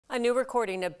A new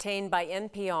recording obtained by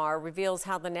NPR reveals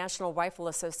how the National Rifle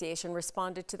Association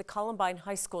responded to the Columbine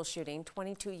high school shooting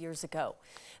 22 years ago.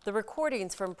 The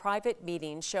recordings from private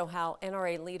meetings show how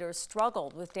NRA leaders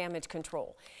struggled with damage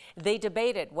control. They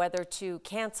debated whether to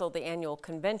cancel the annual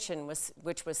convention,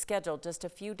 which was scheduled just a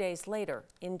few days later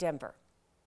in Denver.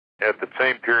 At the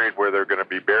same period where they're going to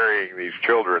be burying these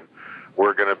children,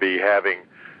 we're going to be having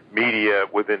media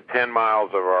within 10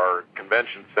 miles of our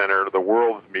convention center, the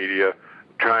world's media,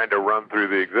 trying to run through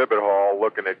the exhibit hall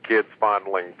looking at kids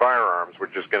fondling firearms,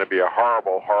 which is going to be a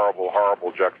horrible, horrible,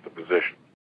 horrible juxtaposition.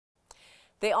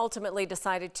 They ultimately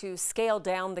decided to scale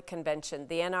down the convention.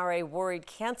 The NRA worried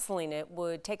canceling it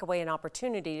would take away an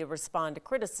opportunity to respond to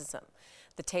criticism.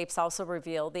 The tapes also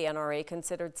reveal the NRA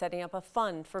considered setting up a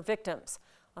fund for victims,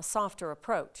 a softer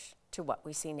approach to what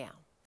we see now.